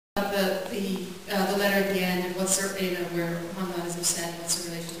the letter at the end and what's their, where Hamdan is upset, what's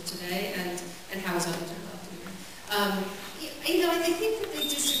the relationship today, and how is other turned out to be. I think that they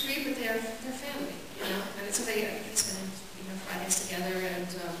disagree, but they're family, and so they spend Fridays together,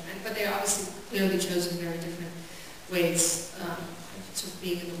 but they obviously clearly chosen very different ways of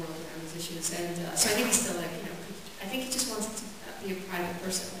being in the world around these issues, and so I think he's still I think he just wants to be a private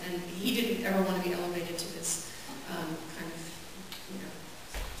person, and he didn't ever want to be elevated to this kind of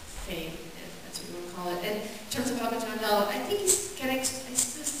fame, if that's what you want to call it. And in terms of Abba Jandal, I think he's trying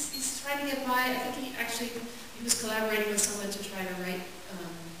to get by. I think he was collaborating with someone to try to write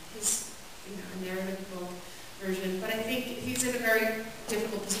his a narrative book version. But I think he's in a very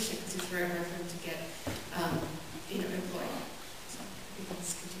difficult position because he's very referenced